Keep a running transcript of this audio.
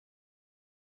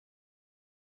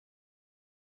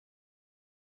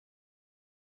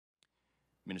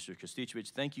Minister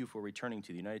Krsticevic, thank you for returning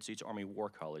to the United States Army War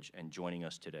College and joining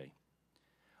us today.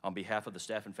 On behalf of the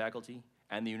staff and faculty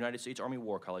and the United States Army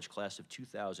War College class of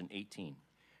 2018,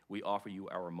 we offer you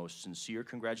our most sincere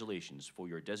congratulations for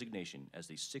your designation as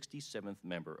the 67th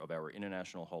member of our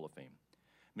International Hall of Fame.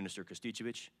 Minister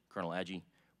Krsticevic, Colonel Adji,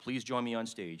 please join me on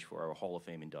stage for our Hall of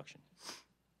Fame induction.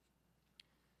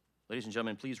 Ladies and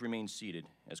gentlemen, please remain seated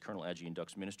as Colonel Adji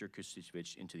inducts Minister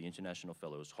Krsticevic into the International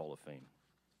Fellows Hall of Fame.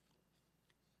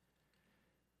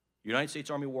 United States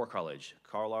Army War College,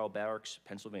 Carlisle Barracks,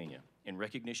 Pennsylvania, in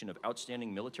recognition of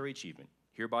outstanding military achievement,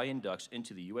 hereby inducts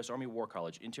into the U.S. Army War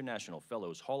College International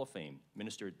Fellows Hall of Fame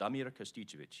Minister Damir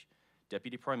Krsticevic,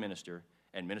 Deputy Prime Minister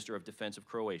and Minister of Defense of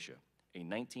Croatia, a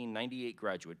 1998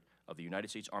 graduate of the United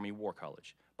States Army War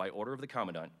College, by order of the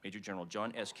Commandant, Major General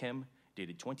John S. Kem,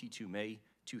 dated 22 May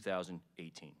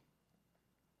 2018.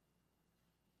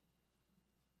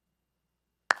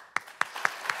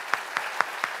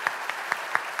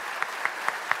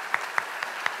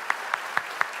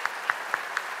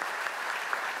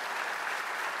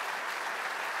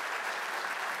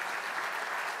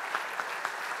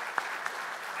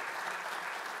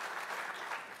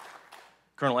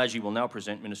 Colonel Adji will now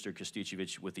present Minister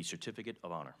Krsticevic with the Certificate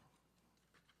of Honor.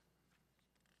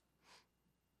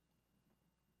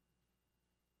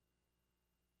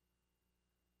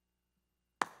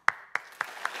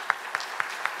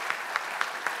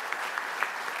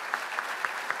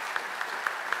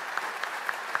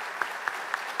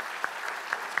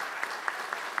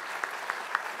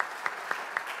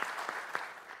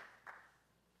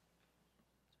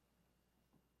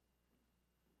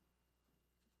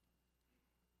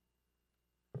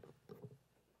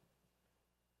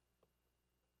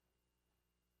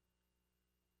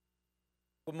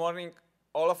 Good morning,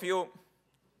 all of you.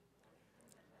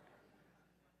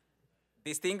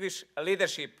 Distinguished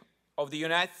leadership of the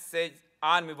United States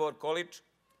Army War College,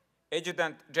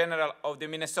 Adjutant General of the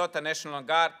Minnesota National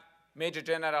Guard, Major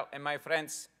General and my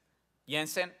friends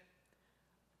Jensen,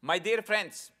 my dear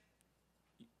friends,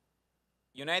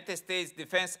 United States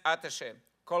Defense Attaché,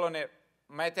 Colonel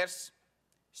Matters,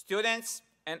 students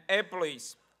and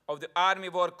employees of the Army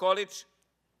War College,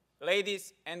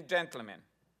 ladies and gentlemen.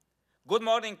 Good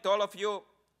morning to all of you,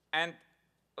 and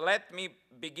let me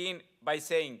begin by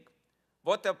saying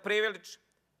what a privilege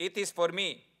it is for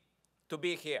me to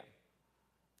be here.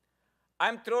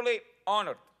 I'm truly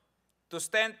honored to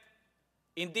stand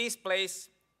in this place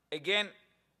again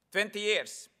 20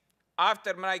 years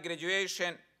after my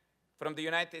graduation from the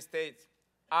United States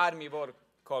Army War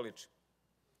College.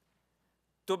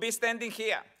 To be standing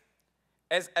here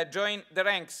as I join the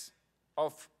ranks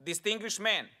of distinguished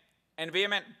men and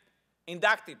women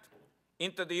inducted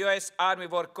into the U.S. Army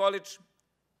War College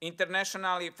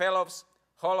International Fellows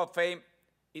Hall of Fame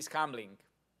is humbling.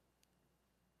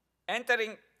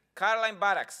 Entering Carlisle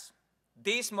Barracks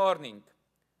this morning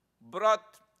brought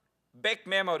back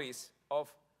memories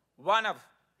of one of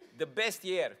the best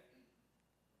years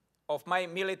of my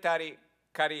military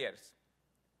careers.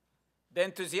 The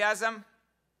enthusiasm,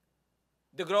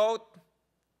 the growth,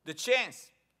 the chance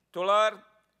to learn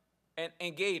and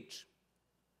engage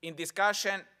in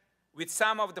discussion with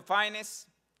some of the finest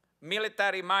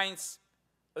military minds,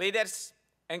 leaders,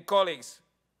 and colleagues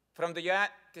from the United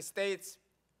States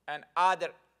and other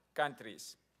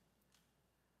countries.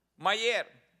 My year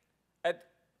at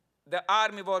the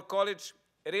Army War College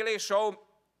really showed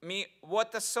me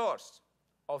what a source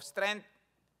of strength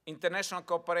international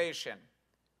cooperation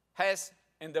has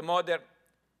in the modern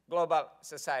global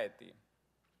society.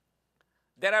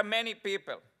 There are many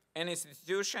people and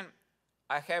institutions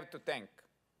I have to thank.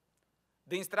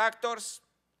 The instructors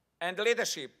and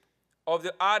leadership of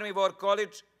the Army War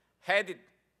College, headed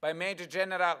by Major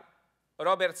General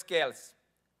Robert Scales,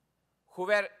 who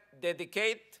were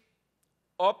dedicated,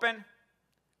 open,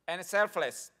 and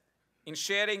selfless in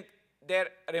sharing their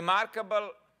remarkable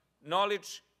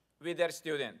knowledge with their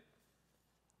students.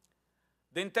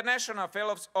 The International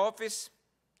Fellows Office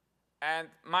and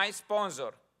my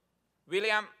sponsor,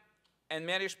 William and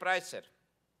Mary Spreitzer,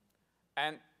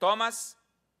 and Thomas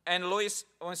and Louis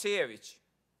Vonsievich,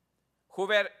 who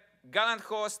were gallant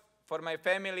hosts for my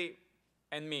family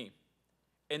and me,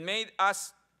 and made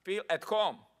us feel at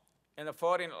home in a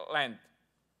foreign land,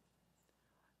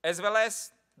 as well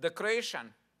as the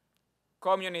Croatian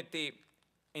community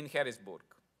in Harrisburg.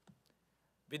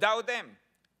 Without them,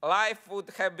 life would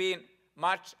have been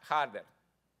much harder.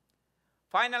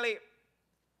 Finally,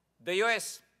 the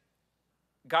US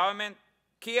government,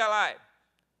 key ally,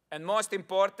 and most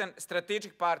important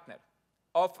strategic partner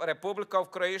of Republic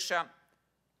of Croatia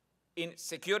in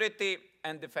security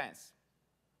and defense.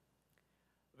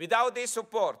 Without this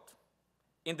support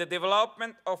in the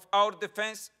development of our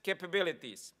defense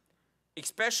capabilities,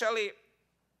 especially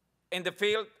in the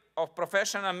field of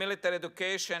professional military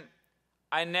education,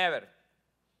 I never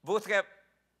would have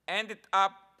ended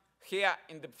up here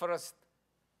in the first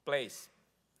place.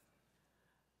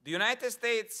 The United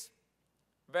States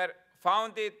were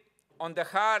founded on the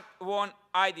hard-won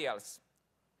ideals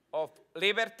of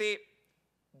liberty,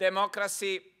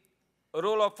 democracy,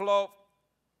 rule of law,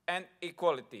 and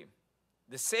equality.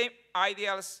 The same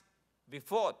ideals we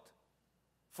fought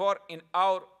for in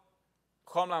our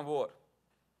homeland war.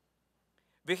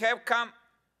 We have come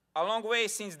a long way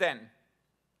since then,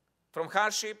 from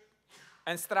hardship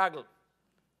and struggle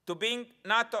to being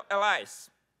NATO allies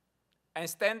and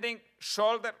standing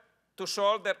shoulder to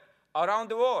shoulder around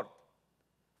the world,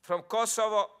 from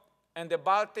Kosovo and the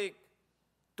Baltic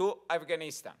to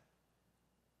Afghanistan.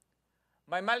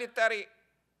 My military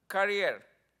career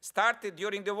started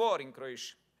during the war in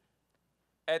Croatia.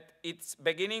 At its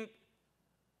beginning,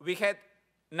 we had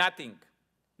nothing,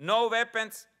 no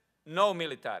weapons, no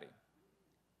military.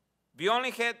 We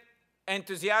only had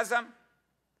enthusiasm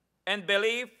and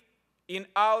belief in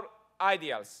our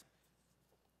ideals.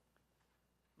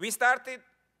 We started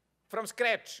from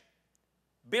scratch,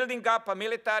 building up a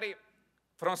military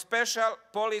from special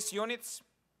police units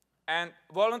and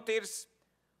volunteers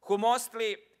who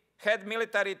mostly had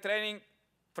military training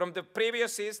from the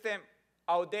previous system,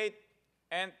 outdated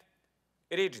and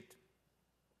rigid.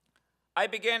 I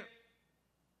began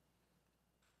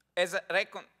as a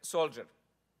recon soldier.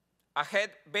 I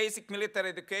had basic military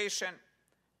education,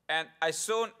 and I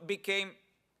soon became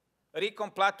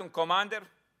recon platoon commander,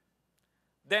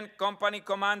 then company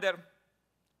commander,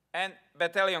 and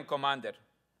battalion commander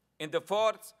in the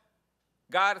 4th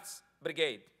Guards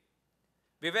Brigade.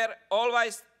 We were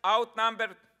always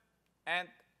outnumbered and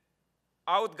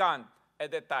outgunned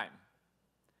at that time.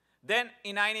 Then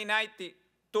in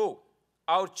 1992,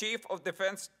 our Chief of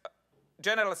Defense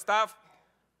General Staff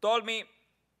told me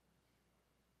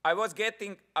I was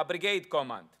getting a brigade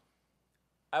command.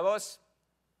 I was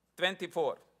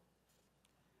 24.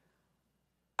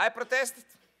 I protested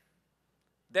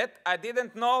that I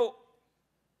didn't know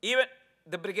even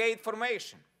the brigade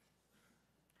formation.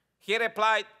 He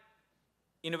replied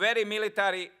in a very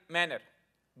military manner,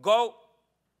 "Go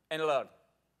and learn."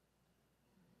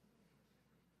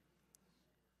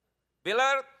 We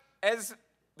learned as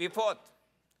we fought.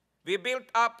 We built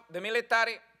up the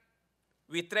military,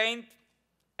 we trained,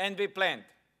 and we planned.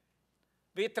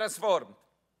 We transformed.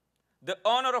 The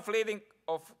honor of leading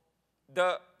of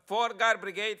the 4 Guard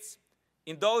Brigades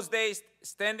in those days,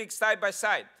 standing side by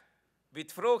side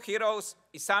with true heroes,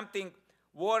 is something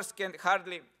words can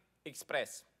hardly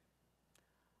express.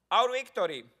 Our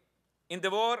victory in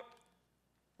the war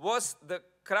was the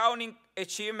crowning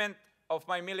achievement of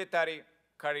my military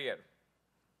career.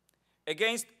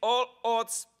 Against all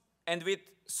odds and with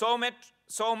so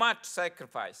much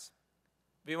sacrifice,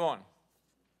 we won.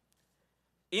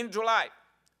 In July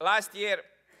last year,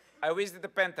 I visited the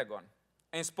Pentagon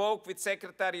and spoke with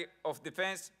Secretary of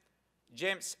Defense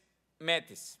James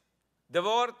Mattis. The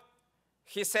word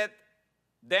he said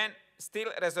then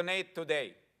still resonates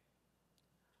today.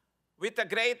 With a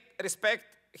great respect,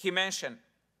 he mentioned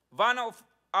one of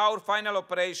our final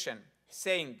operations,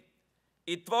 saying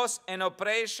it was an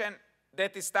operation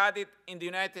that is studied in the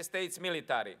United States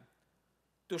military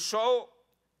to show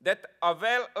that a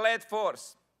well-led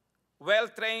force,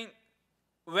 well-trained,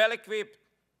 well-equipped,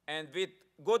 and with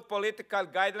good political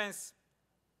guidelines,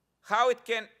 how it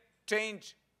can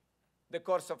change the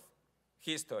course of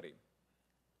history.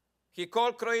 He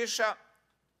called Croatia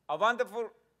a wonderful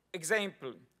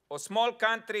example of a small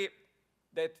country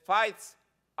that fights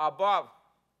above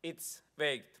its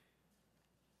weight.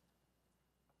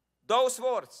 Those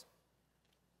words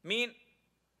mean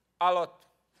a lot,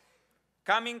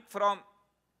 coming from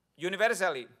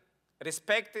universally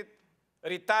respected,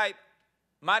 retired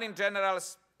Marine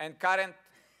generals and current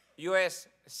US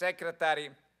Secretary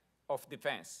of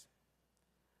Defense.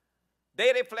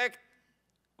 They reflect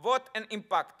what an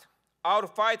impact our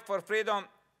fight for freedom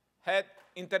had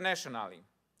internationally,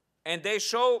 and they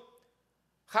show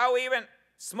how even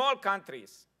small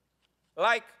countries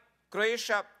like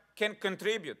Croatia can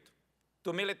contribute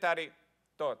to military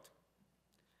thought.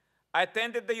 I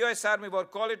attended the US Army War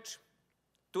College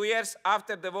 2 years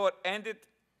after the war ended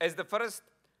as the first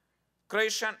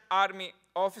Croatian Army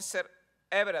officer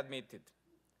ever admitted.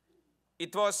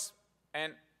 It was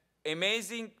an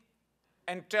amazing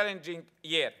and challenging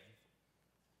year.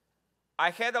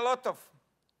 I had a lot of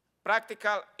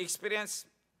practical experience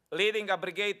leading a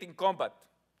brigade in combat,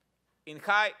 in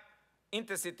high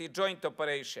intensity joint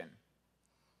operation.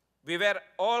 We were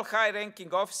all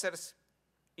high-ranking officers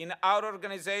in our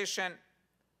organization,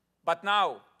 but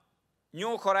now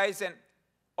new horizons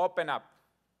open up.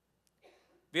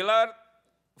 We learn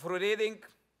through reading,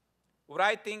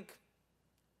 writing,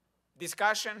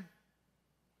 discussion.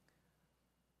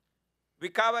 We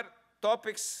cover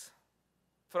topics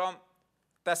from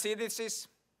Thucydides.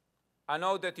 I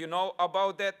know that you know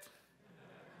about that.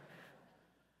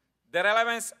 The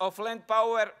relevance of land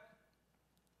power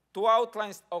to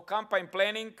outlines of campaign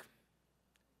planning.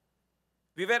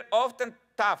 We were often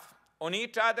tough on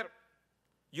each other,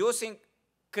 using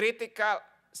critical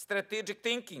strategic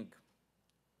thinking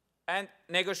and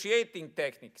negotiating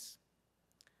techniques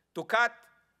to cut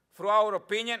through our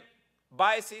opinion,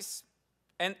 biases,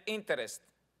 and interest.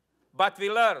 But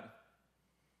we learn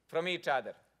from each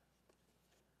other.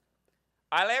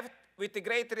 I left with a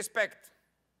great respect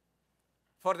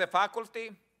for the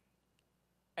faculty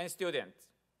and students,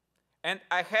 and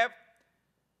I have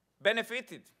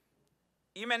benefited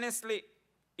immensely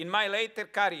in my later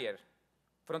career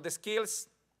from the skills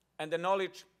and the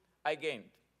knowledge I gained.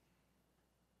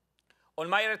 On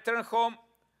my return home,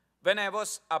 when I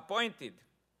was appointed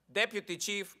Deputy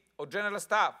Chief of General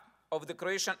Staff of the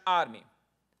Croatian Army,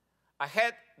 I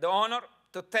had the honor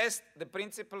to test the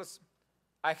principles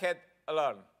I had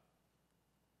learned.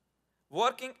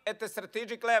 Working at the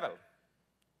strategic level,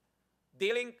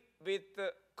 dealing with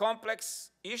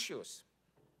complex issues,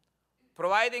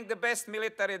 providing the best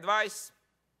military advice,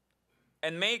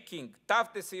 and making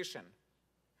tough decisions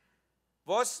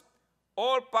was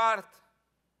all part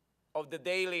of the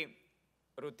daily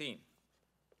routine.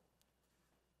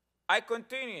 I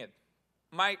continued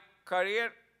my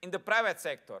career in the private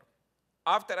sector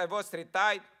after I was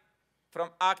retired from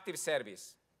active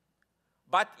service.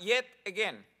 But yet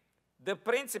again, the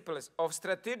principles of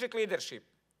strategic leadership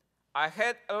I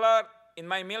had learned in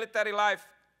my military life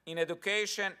in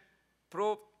education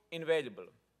proved invaluable.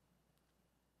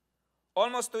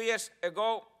 Almost 2 years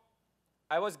ago,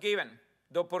 I was given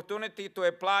the opportunity to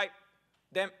apply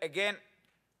them again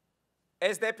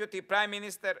as Deputy Prime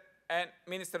Minister and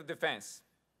Minister of Defense.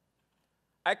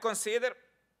 I consider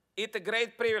it a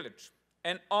great privilege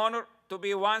and honor to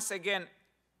be once again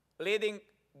leading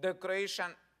the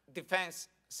Croatian defense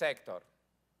sector.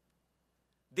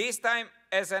 This time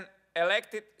as an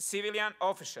elected civilian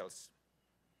official.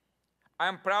 I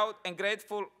am proud and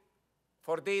grateful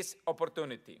for this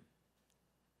opportunity.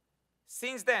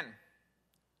 Since then,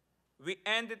 we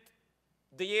ended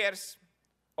the years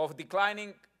of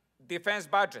declining defense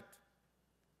budget,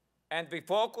 and we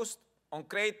focused on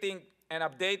creating and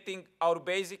updating our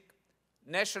basic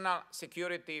national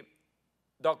security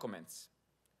documents.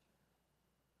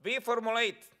 We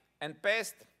formulate and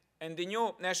passed in the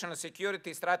new national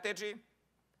security strategy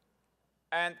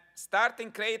and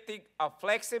starting creating a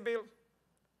flexible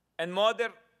and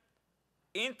modern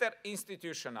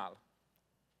interinstitutional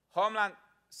homeland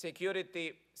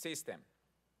security system.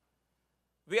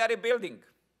 We are rebuilding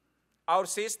our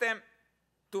system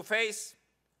to face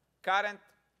current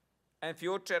and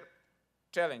future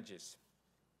challenges.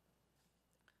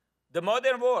 The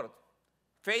modern world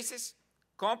faces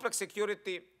complex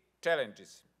security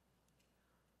challenges.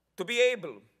 To be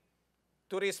able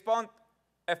to respond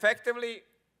effectively,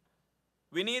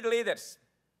 we need leaders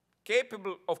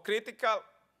capable of critical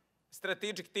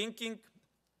strategic thinking,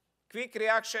 quick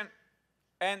reaction,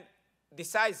 and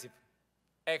decisive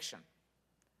action.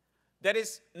 There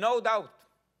is no doubt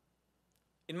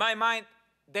in my mind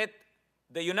that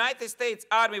the United States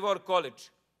Army War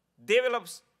College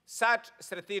develops such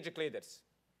strategic leaders.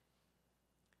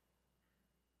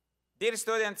 Dear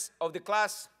students of the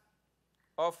class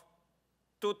of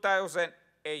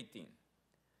 2018,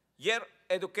 your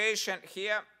education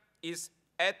here is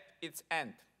at its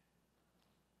end.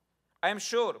 I am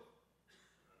sure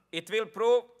it will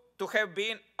prove to have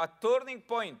been a turning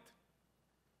point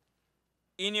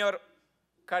in your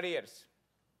careers.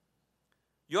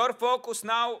 Your focus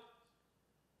now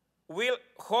will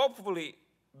hopefully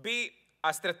be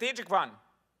a strategic one,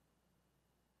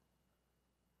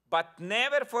 but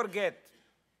never forget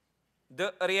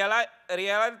the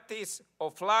realities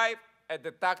of life at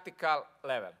the tactical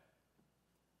level.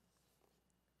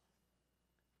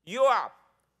 You are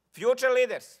future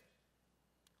leaders,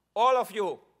 all of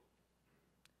you.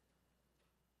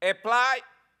 Apply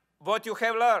what you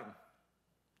have learned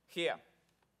here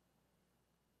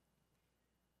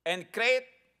and create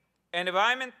an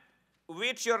environment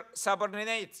which your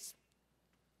subordinates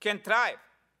can thrive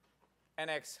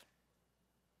and excel.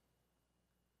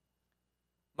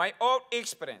 My own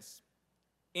experience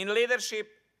in leadership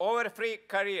over 3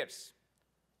 careers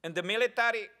in the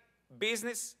military,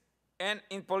 business, and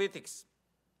in politics,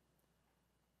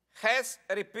 has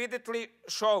repeatedly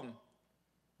shown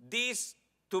this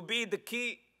to be the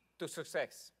key to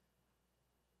success.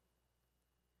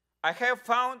 I have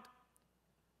found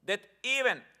that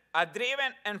even a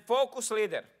driven and focused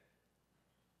leader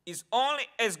is only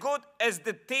as good as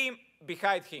the team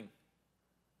behind him.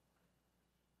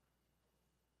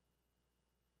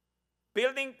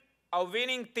 Building a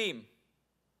winning team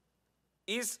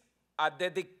is a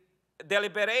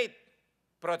deliberate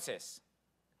process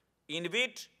in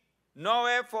which no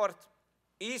effort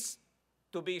is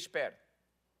to be spared.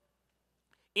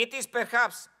 It is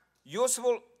perhaps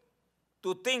useful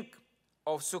to think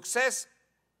of success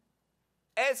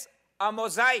as a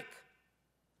mosaic,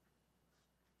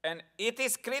 and it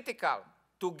is critical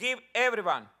to give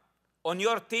everyone on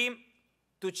your team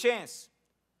the chance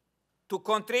to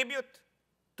contribute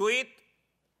to it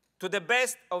to the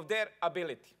best of their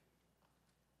ability.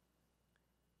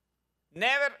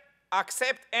 Never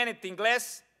accept anything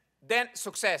less than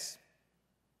success.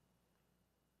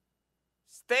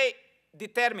 Stay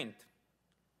determined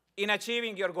in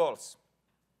achieving your goals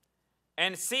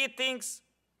and see things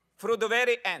through the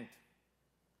very end.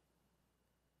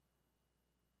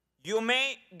 You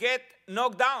may get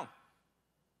knocked down,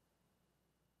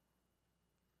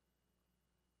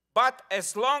 but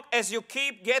as long as you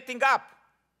keep getting up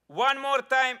one more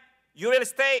time, you will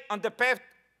stay on the path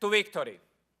to victory.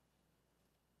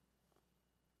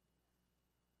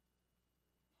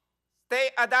 Stay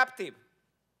adaptive.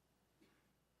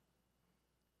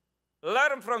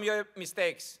 Learn from your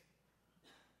mistakes.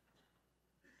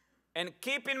 And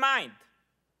keep in mind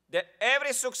that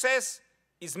every success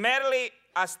is merely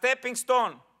a stepping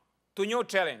stone to new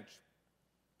challenge.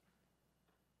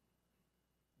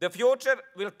 The future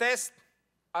will test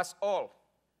us all.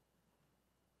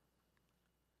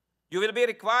 You will be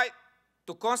required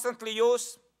to constantly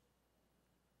use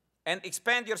and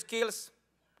expand your skills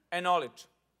and knowledge.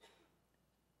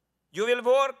 You will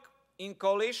work in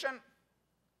coalition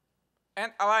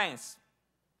and alliance,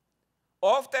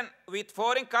 often with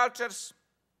foreign cultures,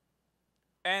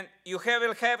 and you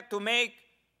will have to make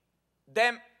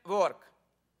them work.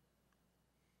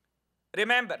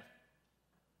 Remember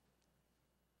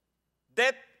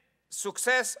that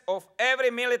success of every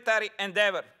military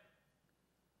endeavor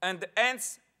and the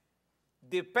ends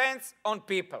depends on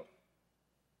people.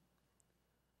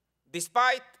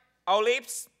 Despite our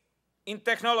leaps in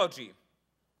technology,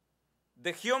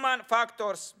 the human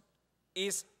factors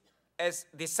is as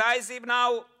decisive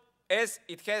now as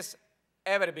it has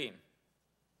ever been.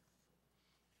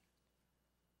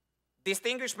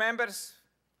 Distinguished members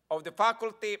of the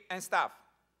faculty and staff,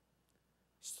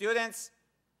 students,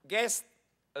 guests,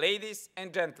 ladies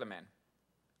and gentlemen,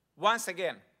 once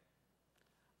again,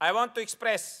 I want to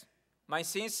express my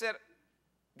sincere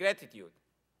gratitude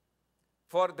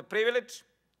for the privilege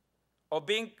of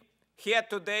being here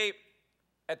today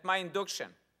at my induction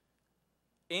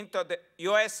into the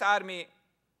U.S. Army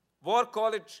War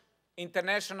College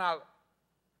International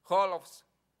Hall of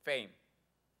Fame.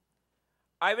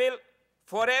 I will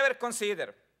forever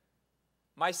consider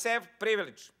myself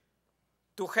privileged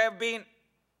to have been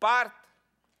part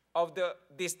of the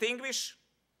distinguished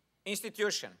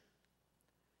institution,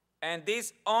 and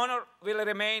this honor will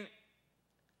remain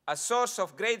a source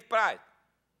of great pride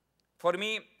for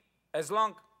me as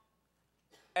long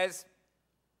as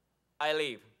I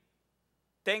live.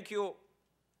 Thank you,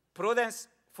 Prudence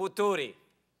Futuri.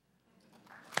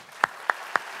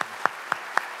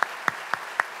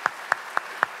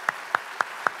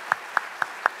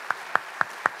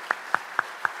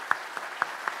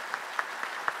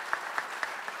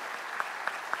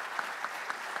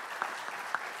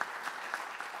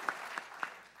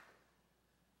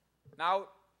 Now,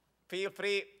 feel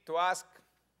free to ask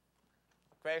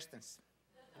questions.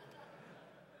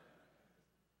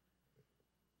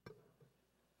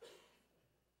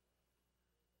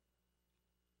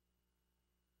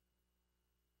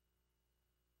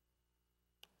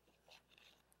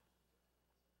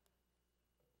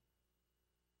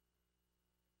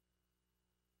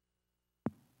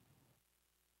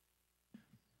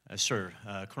 Sir,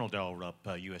 Colonel Darrell Rupp,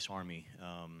 U.S. Army,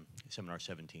 Seminar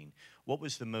 17. What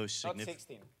was the most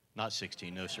significant? Not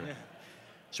 16. Not 16, no, sir.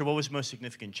 So what was the most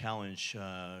significant challenge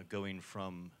going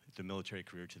from the military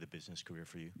career to the business career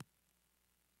for you?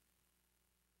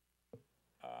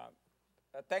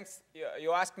 Thanks.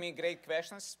 You asked me great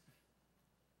questions.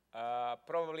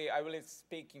 Probably I will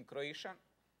speak in Croatian,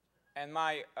 and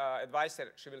my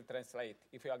advisor, she will translate,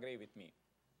 if you agree with me.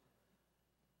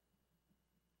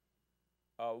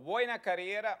 Vojna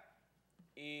karijera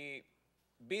i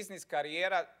biznis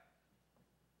karijera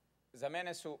za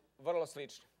mene su vrlo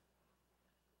slične.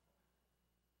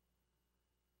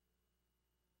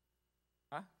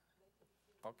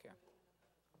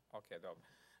 Ok, dobro.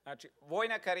 Znači,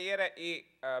 vojna karijera i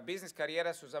biznis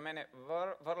karijera su za mene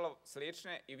vrlo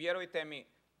slične i vjerujte mi,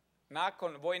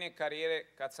 nakon vojne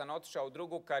karijere, kad sam otišao u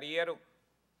drugu karijeru,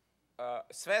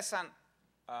 sve sam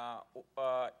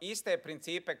iste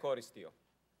principe koristio.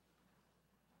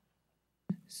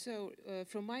 So,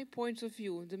 from my point of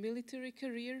view, the military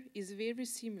career is very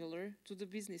similar to the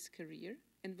business career.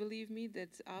 And believe me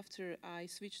that after I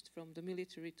switched from the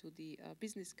military to the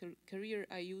business career,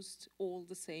 I used all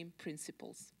the same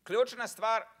principles. Ključna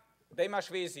stvar da imaš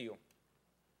viziju.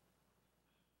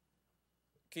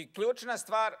 Ključna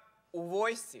stvar u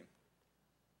vojsci.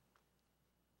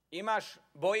 Imaš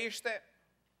bojište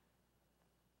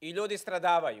i ljudi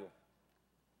stradavaju.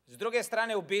 S druge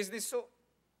strane u biznisu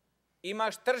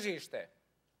imaš tržište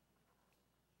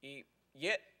i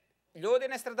ljudi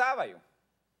ne stradavaju.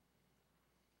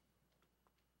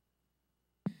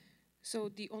 So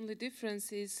the only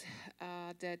difference is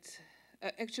that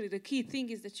actually the key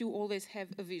thing is that you always have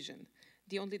a vision.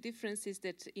 The only difference is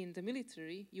that in the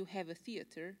military you have a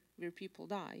theater where people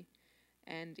die,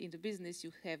 and in the business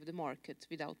you have the market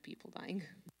without people dying.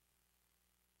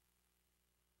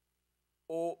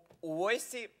 U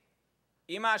vojsci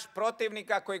imaš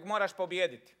protivnika kojeg moraš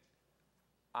pobijediti,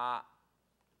 a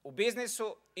u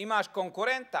biznisu imaš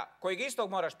konkurenta kojeg istog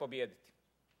moraš pobijediti.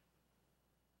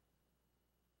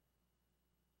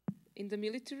 In the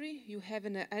military, you have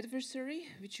an adversary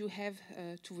which you have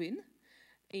to win.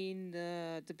 In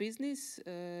the business,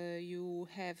 you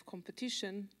have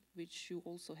competition which you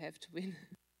also have to win.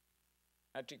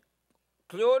 Znači,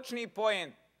 ključni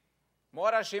point,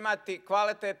 moraš imati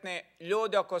kvalitetne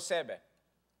ljude oko sebe.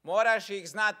 Moraš ih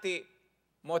znati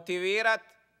motivirati,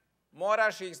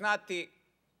 moraš ih znati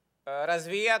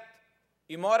razvijati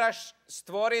i moraš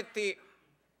stvoriti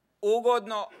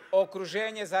ugodno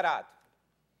okruženje za rad.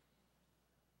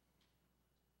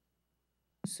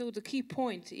 So the key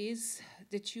point is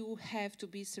that you have to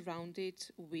be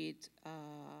surrounded with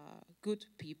good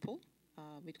people,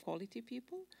 with quality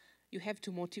people. You have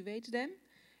to motivate them.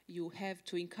 You have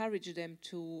to encourage them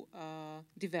to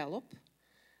develop.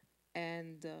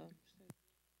 And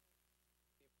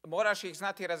moraš ih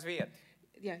znati razvijati.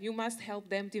 Yeah, you must help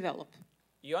them develop.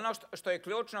 I ono što je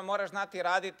ključno, moraš znati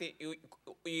raditi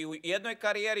i u jednoj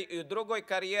karijeri i u drugoj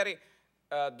karijeri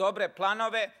dobre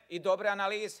planove i dobre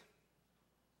analize.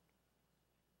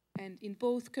 And in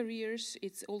both careers,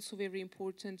 it's also very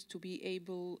important to be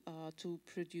able to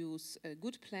produce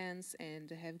good plans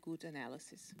and have good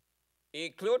analysis.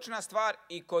 I ključna stvar,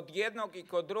 i kod jednog i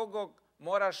kod drugog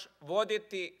moraš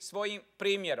voditi svojim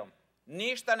primjerom.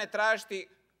 Ništa ne tražiti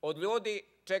od ljudi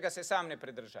čega se sam ne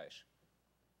pridržaješ.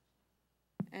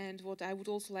 And what I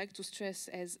would also like to stress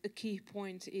as a key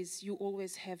point is you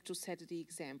always have to set the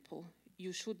example.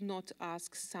 You should not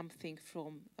ask something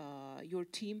from your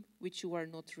team which you are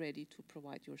not ready to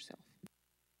provide yourself.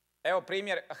 Evo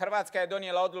primjer, Hrvatska je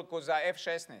donijela odluku za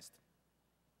F-16,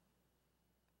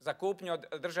 za kupnju od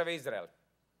države Izrael.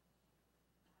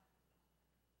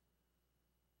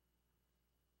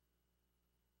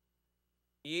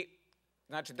 I,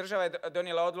 znači, država je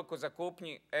donijela odluku za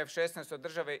kupnju F-16 od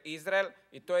države Izrael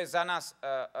i to je za nas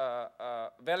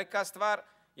velika stvar.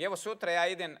 I evo sutra ja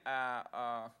idem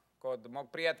kod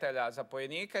mog prijatelja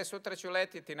zapovjednika i sutra ću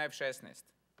letiti na F-16.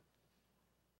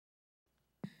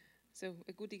 So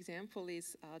a good example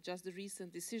is just the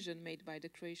recent decision made by the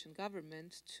Croatian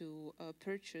government to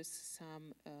purchase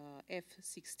some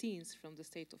F-16s from the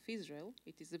state of Israel.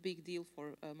 It is a big deal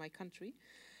for my country.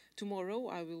 Tomorrow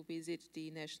I will visit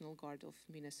the National Guard of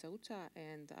Minnesota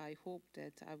and I hope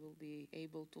that I will be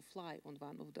able to fly on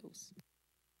one of those.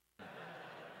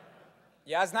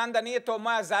 Ja znam da nije to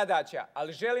moja zadaća,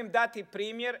 ali želim dati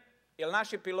primjer, jer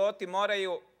naši piloti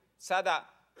moraju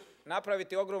sada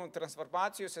napraviti ogromnu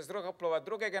transformaciju sa zrakoplova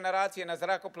druge generacije na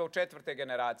zrakoplov četvrte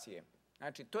generacije.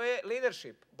 Znači, to je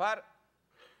leadership, bar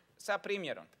sa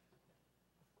primjerom.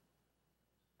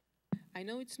 I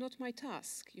know it's not my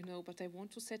task, but I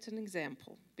want to set an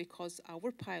example because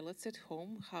our pilots at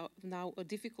home have now a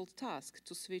difficult task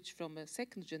to switch from a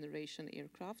second generation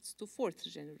aircrafts to fourth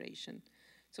generation.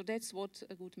 So that's what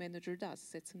a good manager does,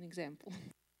 sets an example.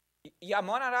 Ja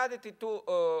moram raditi tu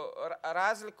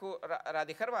razliku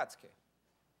radi Hrvatske.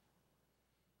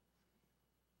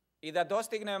 I da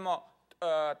dostignemo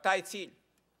taj cilj.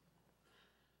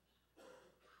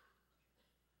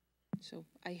 So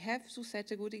I have to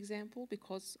set a good example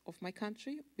because of my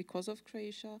country, because of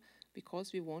Croatia,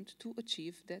 because we want to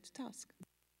achieve that task.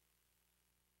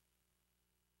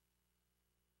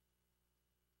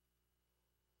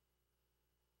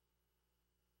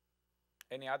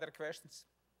 Any other questions?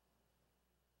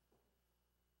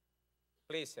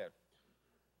 Please, sir.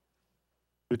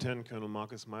 Lieutenant Colonel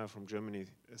Markus Meyer from Germany,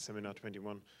 Seminar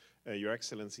 21. Your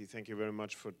Excellency, thank you very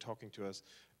much for talking to us.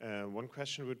 One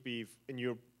question would be, in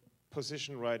your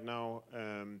position right now,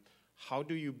 how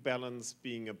do you balance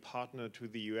being a partner to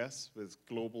the US with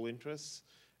global interests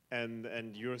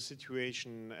and your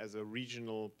situation as a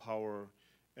regional power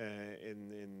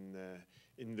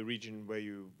in the region where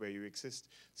you exist?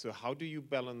 So how do you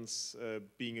balance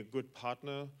being a good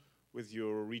partner with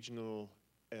your regional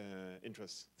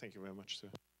interests? Thank you very much, sir.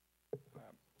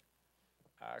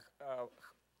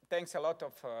 Thanks a lot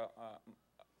of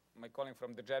my colleague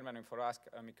from the Germany for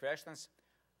asking me questions.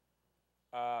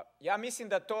 Ja mislim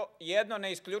da to jedno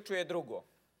ne isključuje drugo.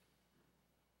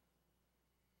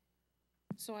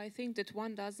 So I think that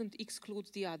one doesn't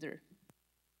exclude the other.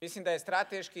 Mislim da je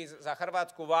strateški za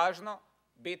Hrvatsku važno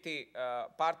biti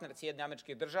partner Sjedinjenih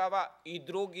Američkih Država i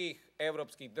drugih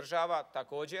europskih država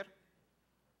također.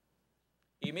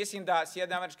 I mislim da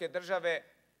Sjedinjene Američke Države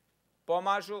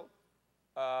pomažu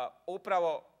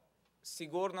upravo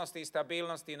sigurnosti i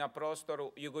stabilnosti na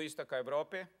prostoru jugoistoka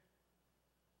Europe.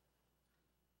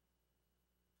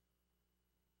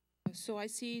 So I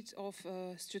see it of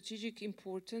strategic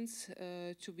importance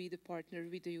to be the partner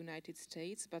with the United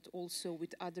States, but also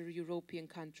with other European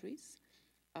countries.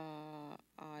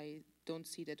 I don't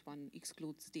see that one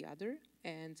excludes the other,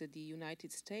 and the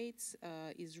United States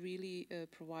is really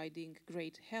providing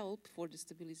great help for the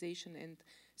stabilization and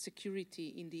security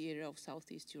in the area of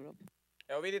Southeast Europe.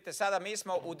 Evo vidite, sada mi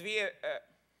smo u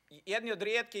jedni od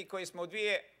rijetkih koji smo u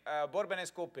dvije borbene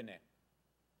skupine.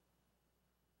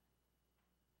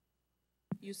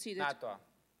 You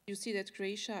see that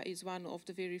Croatia is one of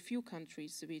the very few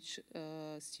countries which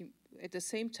at the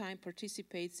same time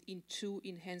participates in two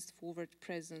enhanced forward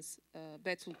presence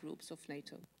battle groups of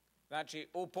NATO. Znači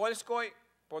u Poljskoj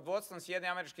pod vodstvom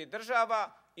Sjedinjenih Američkih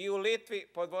Država i u Litvi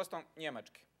pod vodstvom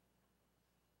Njemačke.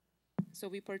 So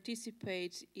we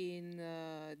participate in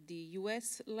the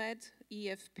US-led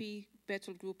EFP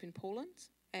battle group in Poland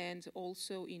and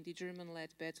also in the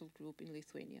German-led battle group in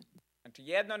Lithuania. Znači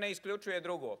jedno ne isključuje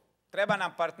drugo. Treba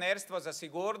nam partnerstvo za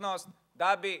sigurnost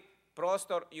da bi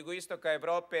prostor jugoistoka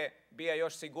Europe bio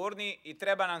još sigurniji i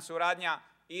treba nam suradnja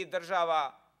i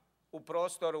država u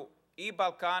prostoru i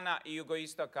Balkana i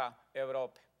jugoistoka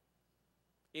Europe.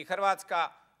 I Hrvatska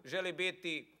želi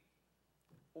biti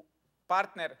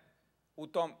partner u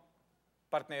tom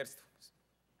partnerstvu.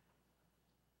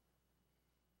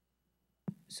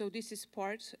 So this is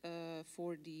part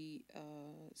for the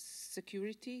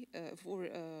security, for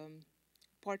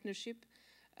partnership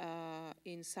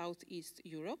in Southeast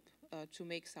Europe to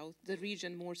make the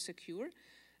region more secure.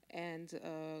 And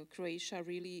Croatia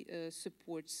really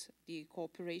supports the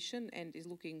cooperation and is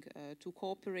looking to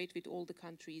cooperate with all the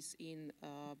countries in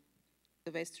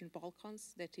the Western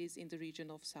Balkans, that is in the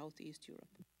region of Southeast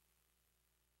Europe.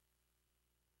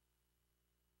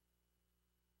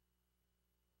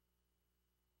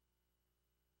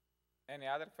 Any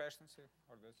other questions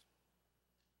or this?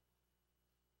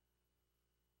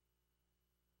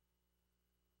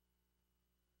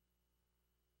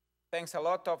 Thanks a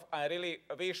lot. I really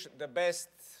wish the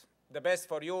best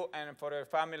for you and for your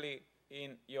family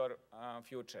in your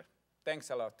future. Thanks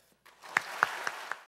a lot.